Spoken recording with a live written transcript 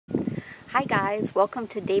Hi guys, welcome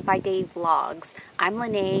to DaybyDayVlogs. I'm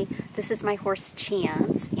Lene, this is my horse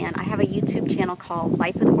Chance, and I have a YouTube channel called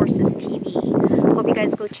Life with Horses TV. Hope you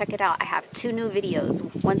guys go check it out. I have two new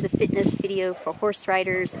videos. One's a fitness video for horse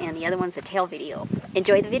riders and the other one's a tail video.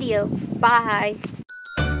 Enjoy the video. Bye!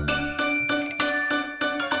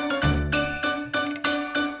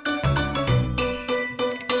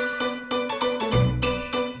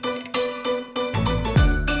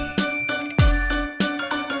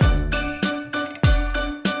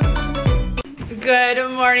 Good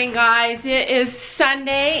morning, guys. It is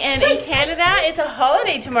Sunday and in Canada it's a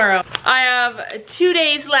holiday tomorrow. I have 2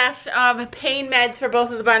 days left of pain meds for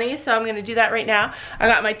both of the bunnies, so I'm gonna do that right now. I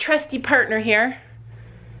got my trusty partner here.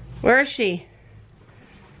 Where is she?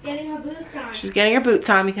 Getting her boots on. She's getting her boots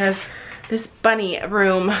on because this bunny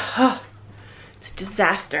room, oh, it's a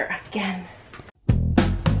disaster again.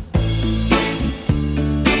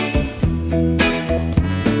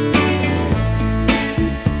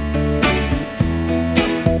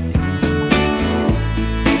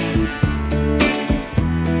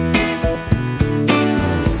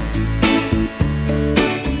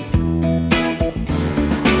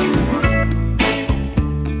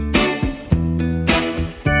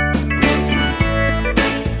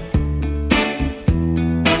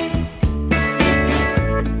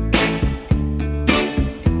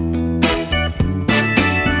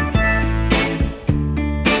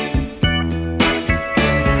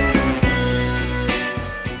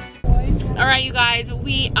 You guys,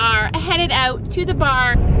 we are headed out to the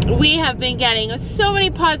bar. We have been getting so many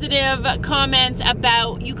positive comments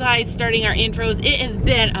about you guys starting our intros. It has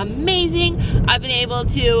been amazing. I've been able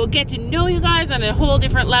to get to know you guys on a whole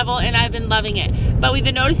different level and I've been loving it. But we've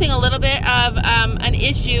been noticing a little bit of an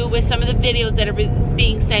issue with some of the videos that are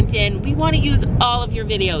being sent in. We want to use all of your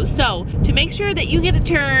videos. So to make sure that you get a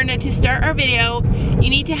turn to start our video, you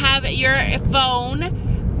need to have your phone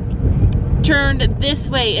turned this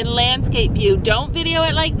way in landscape view. Don't video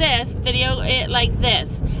it like this, video it like this.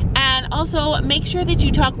 And also make sure that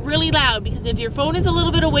you talk really loud, because if your phone is a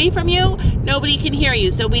little bit away from you, nobody can hear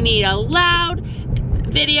you. So we need a loud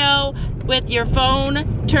video with your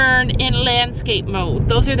phone turned in landscape mode.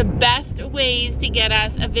 Those are the best ways to get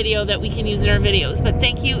us a video that we can use in our videos. But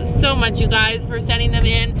thank you so much, you guys, for sending them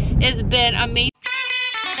in. It's been amazing.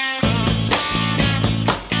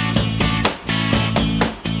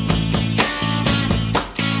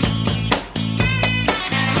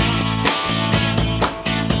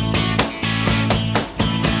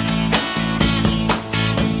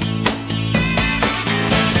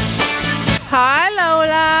 Hi,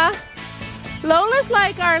 Lola. Lola's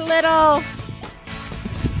like our little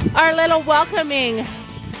welcoming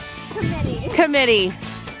committee.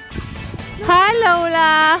 Hi,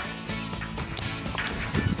 Lola.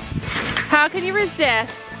 How can you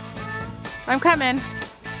resist? I'm coming.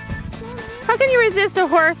 How can you resist a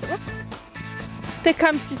horse that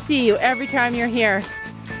comes to see you every time you're here?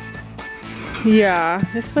 Yeah,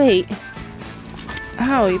 just wait.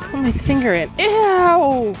 Oh, you put my finger in.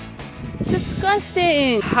 Ew!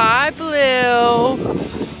 Disgusting. Hi, Blue.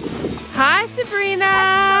 Hi,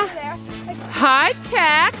 Sabrina. Hi,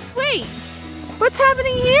 Tex. Wait, what's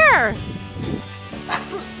happening here?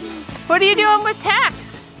 What are you doing with Tex?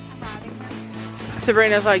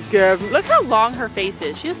 Sabrina's like, good. Look how long her face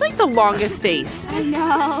is. She has like the longest face. I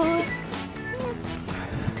know.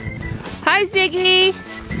 Hi, Ziggy.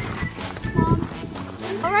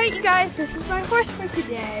 Alright, you guys, this is my horse for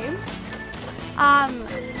today.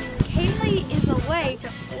 Kaylee is away to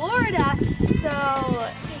Florida, so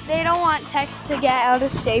they don't want Tex to get out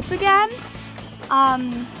of shape again.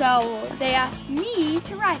 So they asked me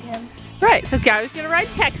to ride him. Right, so Gabby's gonna ride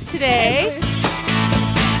Tex today.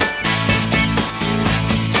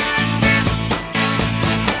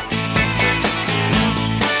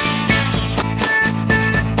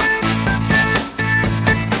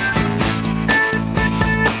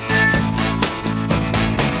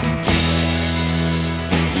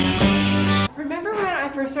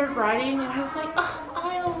 Started riding and I was like, oh,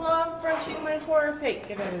 I love brushing my horse. Hey,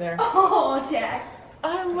 get over there. Oh, Tex.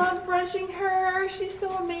 I love brushing her. She's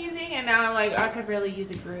so amazing. And now I'm like, I could really use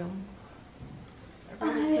a groom. I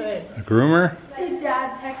really could. A groomer? Like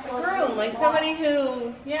Dad, Tex. A groom, like somebody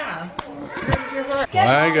who, yeah.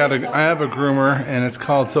 I have a groomer and it's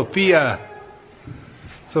called Sophia.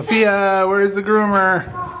 Sophia, where's the groomer?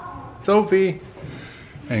 Sophie.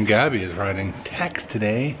 And Gabby is riding Tex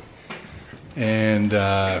today. And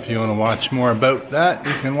if you want to watch more about that,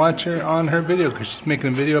 you can watch her on her video, because she's making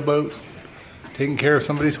a video about taking care of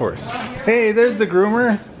somebody's horse. Hey, there's the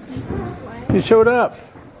groomer. You showed up.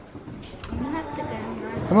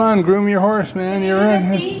 Come on, groom your horse, man. You're right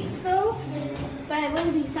here.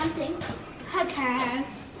 I can.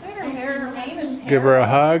 Give her a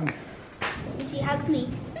hug. And she hugs me.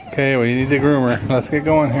 Okay, well you need to groom her. Let's get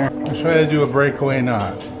going here. I'll show you how to do a breakaway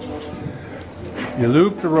knot. You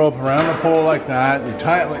loop the rope around the pole like that, you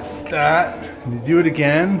tie it like that, and you do it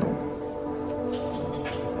again,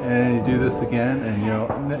 and you do this again,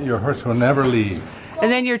 and your horse will never leave.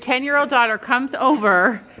 And then your 10-year-old daughter comes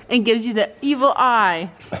over and gives you the evil eye.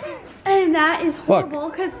 And that is horrible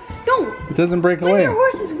because no, it doesn't break when away. your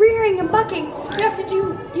horse is rearing and bucking,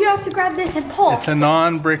 you have to grab this and pull. It's a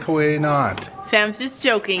non-breakaway knot. Sam's just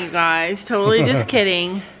joking, you guys. Totally just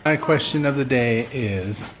kidding. My question of the day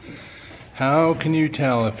is, how can you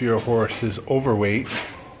tell if your horse is overweight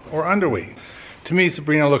or underweight? To me,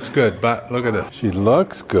 Sabrina looks good, but look at this. She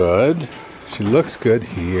looks good. She looks good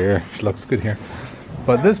here. She looks good here.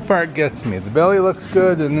 But this part gets me. The belly looks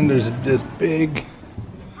good, and then there's this big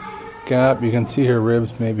gap. You can see her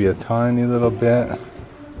ribs maybe a tiny little bit.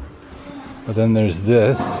 But then there's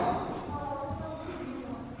this.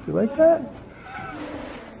 You like that?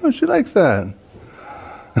 Oh, she likes that.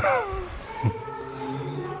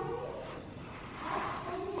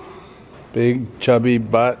 Big chubby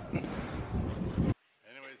butt. Anyways,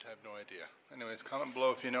 I have no idea. Anyways, comment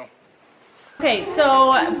below if you know. Okay,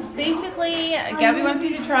 so basically, Gabby wants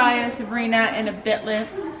me to try a Sabrina in a bitless,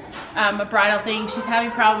 a bridle thing. She's having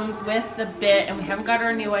problems with the bit, and we haven't got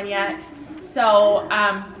her a new one yet. So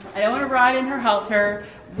I don't want to ride in her halter.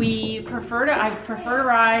 I prefer to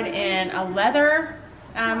ride in a leather,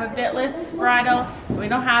 a bitless bridle. We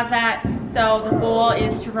don't have that, so the goal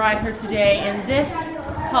is to ride her today in this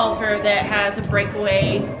halter that has a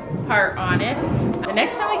breakaway part on it. The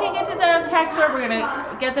next time we can get to the tack store, we're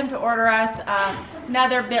gonna get them to order us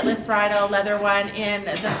another bitless bridle, leather one in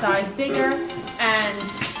the size bigger, and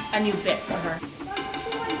a new bit for her.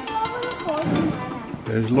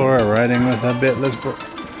 There's Laura riding with a bitless,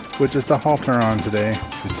 with just a halter on today.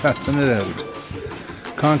 She's testing it out,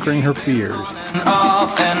 conquering her fears.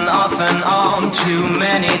 Off and on too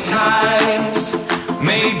many times.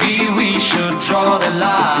 Maybe we should draw the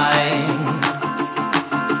line.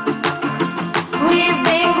 We've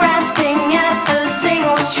been grasping at the same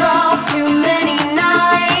old straws too many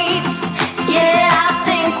nights. Yeah, I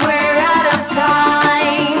think we're out of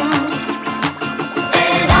time.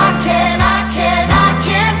 And I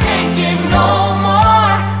can't take it no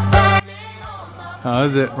more. How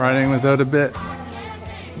is it riding without a bit?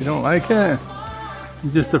 You don't like it?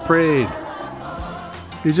 You're just afraid.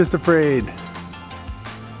 You're just afraid.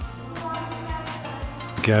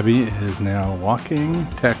 Gabby is now walking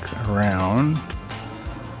Tex around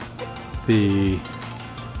the,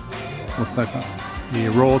 what's that called? The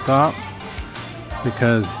roll top,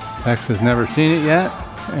 because Tex has never seen it yet,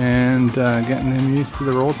 and getting him used to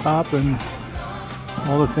the roll top and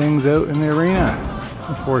all the things out in the arena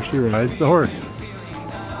before she rides the horse.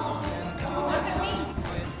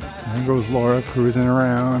 There goes Laura cruising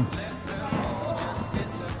around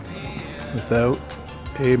without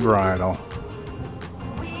a bridle.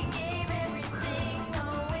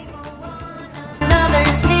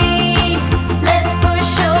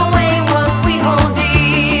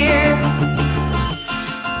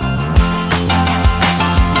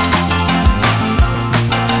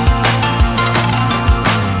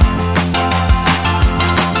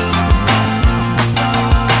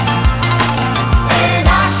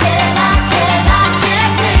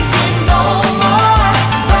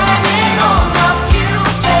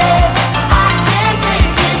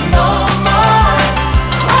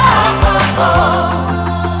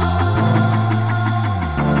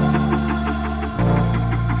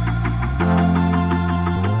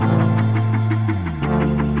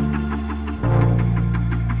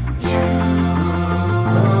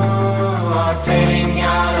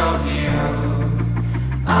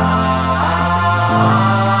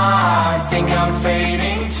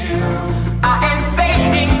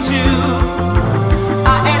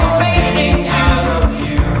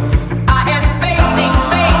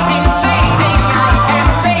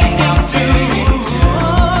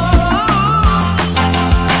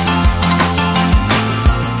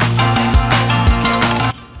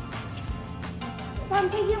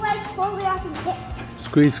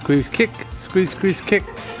 Squeeze, squeeze, kick. Squeeze, squeeze, kick.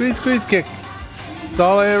 Squeeze, squeeze, kick. That's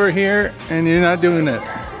all I ever hear, and you're not doing it.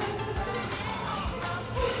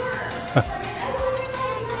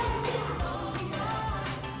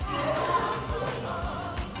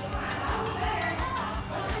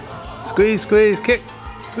 Squeeze, squeeze, kick.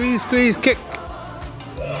 Squeeze, squeeze, kick.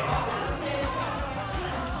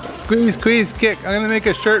 Squeeze, squeeze, kick. I'm gonna make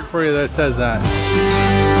a shirt for you that says that.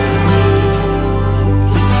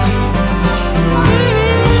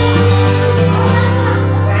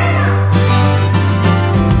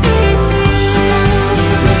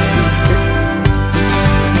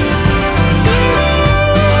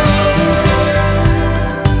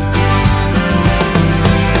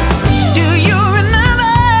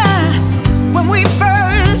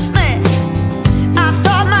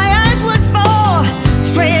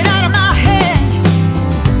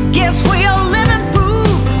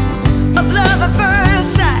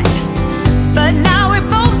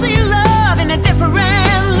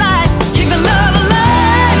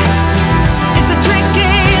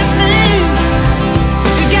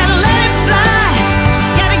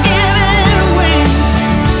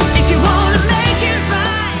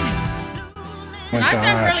 I've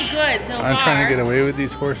done really good so I'm far. trying to get away with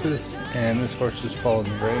these horses, and this horse just followed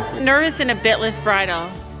me right. Nervous in a bitless bridle,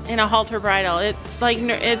 in a halter bridle. It's like,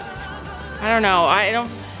 it's, I don't know.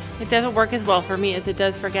 It doesn't work as well for me as it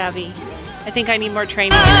does for Gabby. I think I need more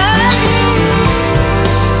training.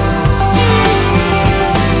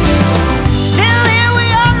 Still here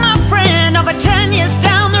we are, my friend, over 10 years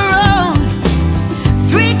down the road.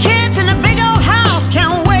 3 kids in a big old house,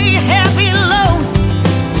 can't wait happy alone.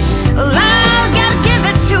 I've gotta give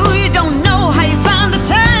it to you, don't know how you found the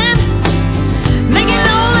time. Making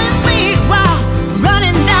all this speed while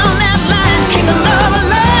running down that line. Keep the love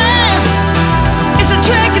alive, it's a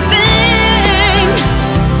tricky thing.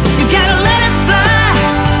 You gotta let it fly,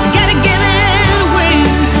 you gotta give it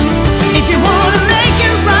wings. If you wanna make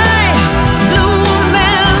it right, blue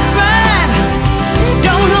man thrive.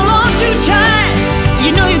 Don't hold on too tight,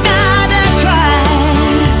 you know you gotta try.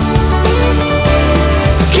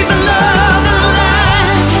 Keep the love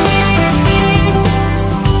alive.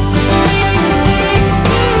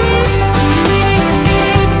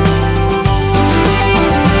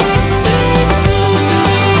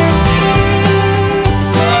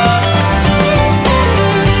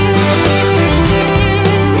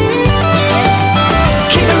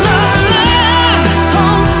 Keep the love alive.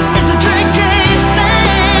 Oh, it's a tricky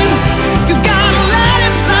thing. You gotta let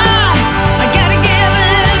it fly, I gotta give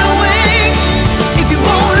it wings. If you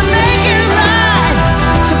wanna make it right,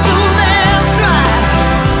 so fool and thrive.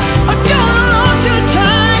 Oh, don't hold on too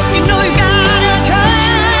tight, you know you gotta try.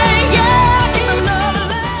 Yeah, keep the love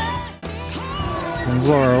alive. And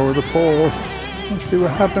blow her over the pole. Let's see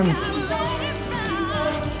what happens.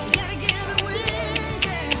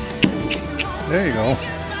 There you go.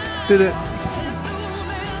 Did it.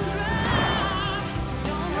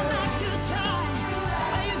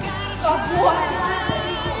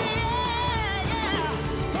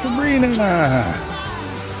 Sabrina!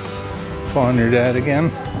 Calling your dad again.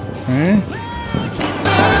 Hmm?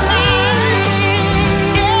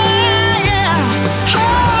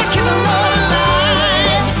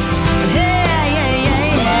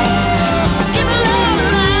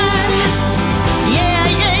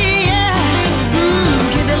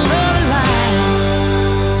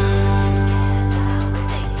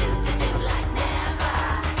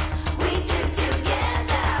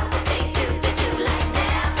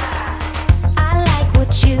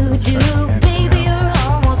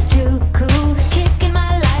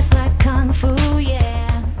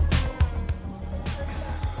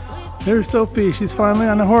 There's Sophie, she's finally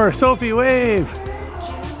on the horse. Sophie, wave!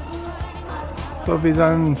 Sophie's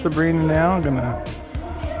on Sabrina now. I'm gonna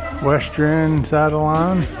Western saddle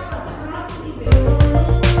on.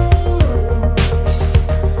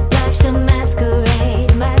 Life's a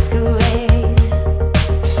masquerade, masquerade.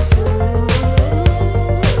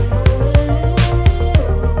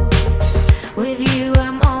 With you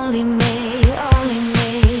I'm only made, only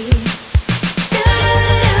made. Do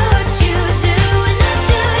what you do and I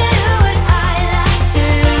do what I like to.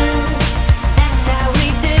 That's how we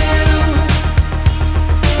do.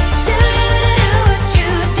 Do what you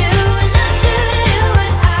do and I do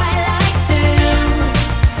what I like to.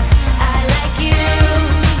 I like you,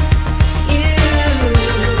 you.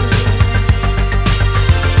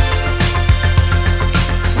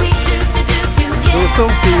 We do together.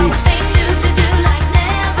 Sophie. They do like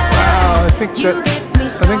never. Wow, I think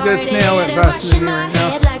that's nail it faster than me right now.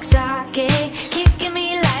 Like sake, kicking me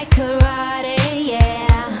like karate,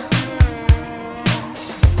 yeah.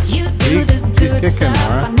 You do the good kicking, stuff.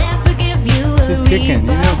 Laura. I never give you a She's kicking, you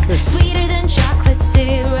know, rebuff. kick. Sweeter than chocolate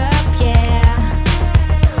syrup, yeah.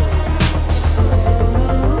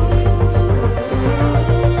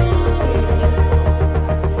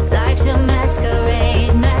 Life's a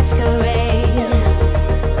masquerade, masquerade.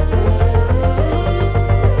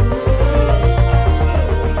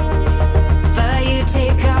 But you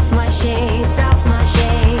take off my shades, off my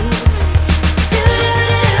shades. Do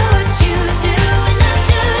what you do and I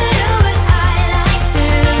do what I like to.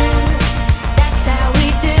 That's how we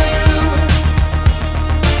do.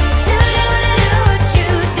 Do what you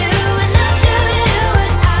do and I do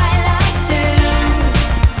what I like to.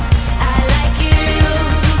 I like you,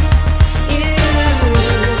 you.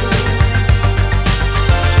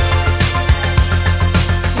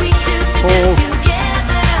 We do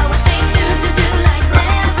together what they do like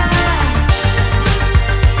never.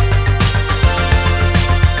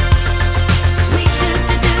 We do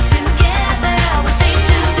together what they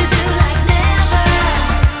do like never.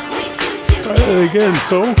 We do Try it again,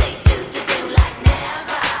 so. they do like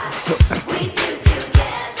never. We do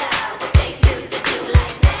together what they do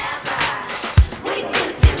like never. We do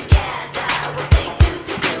together what they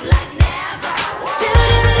do like never.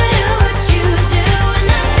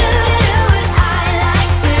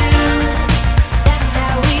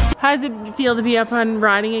 How does it feel to be up on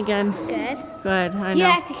riding again? Good. Good, I know. You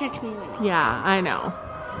have to catch me winning. Yeah, I know.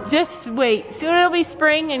 Just wait. Soon it'll be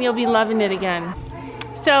spring and you'll be loving it again.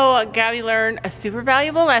 So Gabby learned a super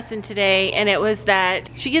valuable lesson today, and it was that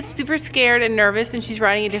she gets super scared and nervous when she's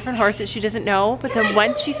riding a different horse that she doesn't know, but then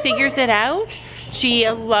once she figures it out, she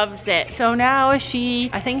loves it. So now I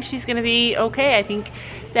think she's gonna be okay. I think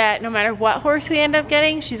that no matter what horse we end up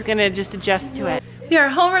getting, she's gonna just adjust to it. We are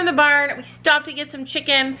home from the barn. We stopped to get some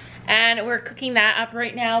chicken and we're cooking that up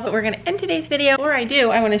right now, but we're gonna end today's video. Before I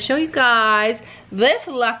do, I wanna show you guys this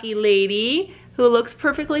lucky lady who looks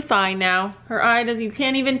perfectly fine now. Her eye doesn't, you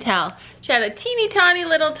can't even tell. She had a teeny tiny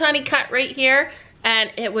little tiny cut right here and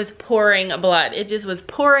it was pouring blood. It just was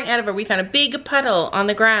pouring out of her. We found a big puddle on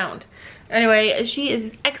the ground. Anyway, she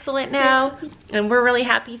is excellent now and we're really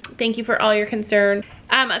happy. Thank you for all your concern.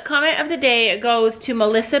 A comment of the day goes to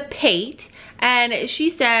Melissa Pate. And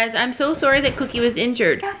she says, I'm so sorry that Cookie was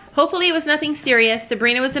injured. Hopefully it was nothing serious.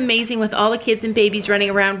 Sabrina was amazing with all the kids and babies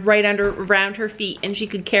running around around her feet, and she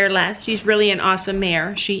could care less. She's really an awesome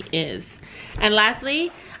mare. She is. And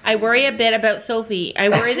lastly, I worry a bit about Sophie. I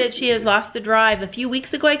worry that she has lost the drive. A few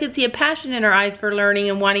weeks ago I could see a passion in her eyes for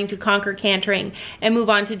learning and wanting to conquer cantering and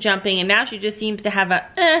move on to jumping, and now she just seems to have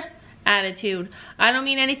a attitude. I don't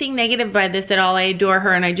mean anything negative by this at all. I adore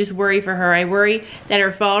her and I just worry for her. I worry that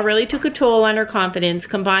her fall really took a toll on her confidence,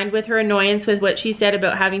 combined with her annoyance with what she said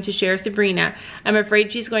about having to share Sabrina. I'm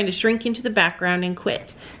afraid she's going to shrink into the background and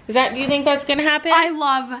quit. Do you think that's going to happen? I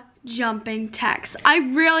love jumping Tex. I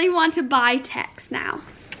really want to buy Tex now.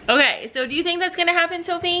 Okay, so do you think that's going to happen,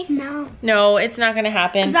 Sophie? No. No, it's not going to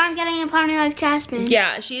happen. Because I'm getting a pony like Jasmine.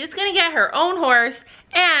 Yeah, she is going to get her own horse,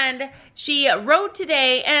 and she rode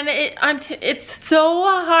today, and it's so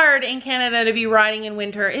hard in Canada to be riding in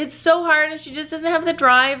winter. It's so hard, and she just doesn't have the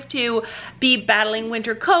drive to be battling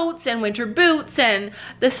winter coats and winter boots and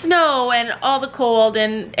the snow and all the cold,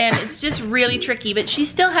 and it's just really tricky, but she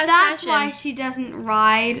still has passion. That's why she doesn't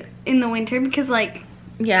ride in the winter, because like,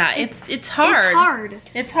 yeah, it's hard. It's hard.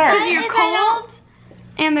 It's hard. Because you're cold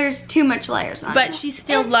and there's too much layers on. But she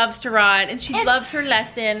still loves to ride and she loves her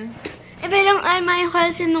lesson. If I don't ride my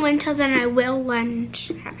horse in the winter, then I will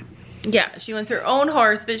lunch. Yeah, she wants her own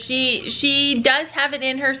horse, but she does have it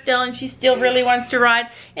in her still, and she still really wants to ride.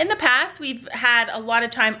 In the past, we've had a lot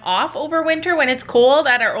of time off over winter when it's cold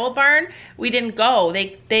at our old barn. We didn't go.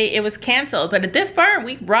 It was canceled. But at this barn,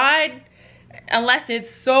 we ride unless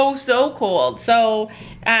it's so cold. So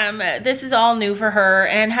this is all new for her,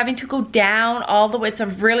 and having to go down all the way, it's a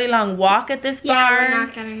really long walk at this barn. Yeah, we're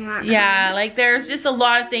not getting that. Yeah, like there's just a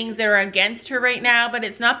lot of things that are against her right now, but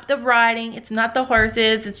it's not the riding, it's not the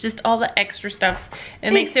horses, it's just all the extra stuff.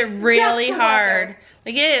 It makes it really hard.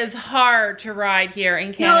 Like, it is hard to ride here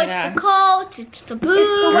in Canada. No, it's the cold, it's the boots,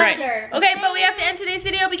 it's the winter. Right. Okay, but we have to end today's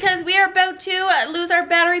video because we are about to lose our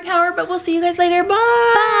battery power, but we'll see you guys later. Bye!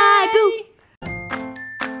 Bye! Boo!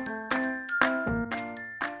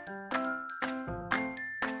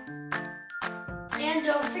 And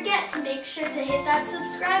don't forget to make sure to hit that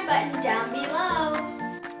subscribe button down below.